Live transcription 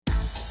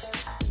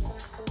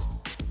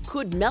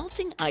Could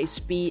melting ice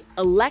be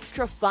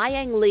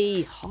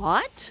electrifyingly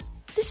hot?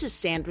 This is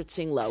Sandra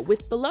Tsing Loh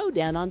with the Loh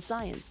Down on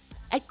Science.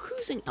 At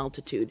cruising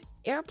altitude,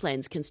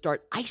 airplanes can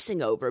start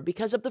icing over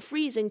because of the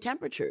freezing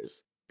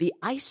temperatures. The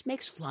ice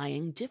makes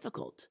flying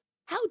difficult.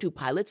 How do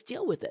pilots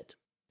deal with it?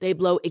 They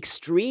blow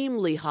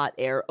extremely hot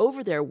air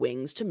over their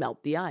wings to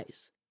melt the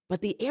ice.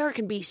 But the air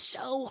can be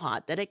so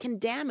hot that it can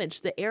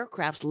damage the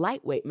aircraft's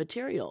lightweight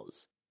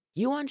materials.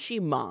 Yuanxi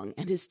Meng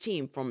and his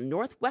team from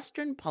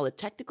Northwestern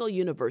Polytechnical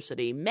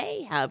University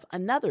may have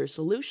another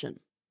solution.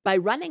 By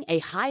running a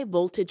high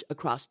voltage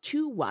across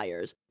two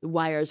wires, the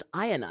wires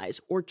ionize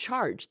or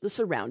charge the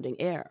surrounding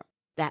air.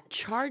 That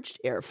charged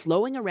air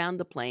flowing around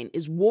the plane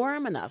is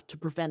warm enough to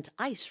prevent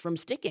ice from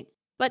sticking,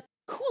 but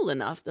cool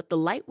enough that the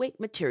lightweight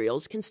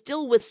materials can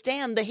still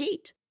withstand the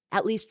heat,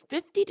 at least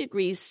 50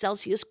 degrees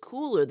Celsius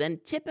cooler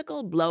than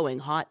typical blowing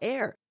hot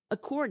air,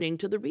 according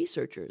to the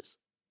researchers.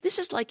 This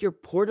is like your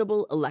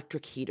portable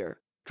electric heater,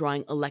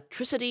 drawing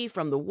electricity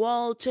from the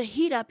wall to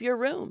heat up your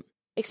room,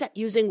 except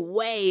using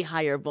way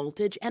higher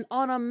voltage and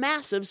on a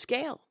massive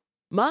scale.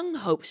 Meng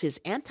hopes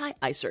his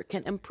anti-icer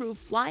can improve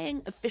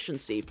flying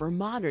efficiency for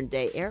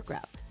modern-day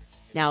aircraft.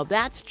 Now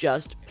that's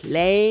just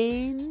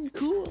plain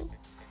cool.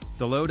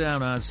 The Loh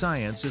Down on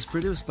Science is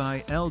produced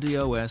by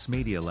LDOS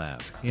Media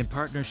Lab in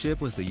partnership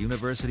with the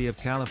University of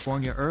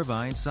California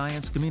Irvine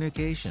Science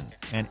Communication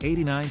and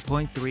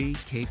 89.3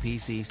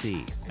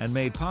 KPCC, and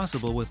made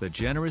possible with the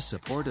generous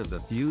support of the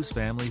Fuse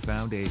Family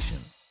Foundation.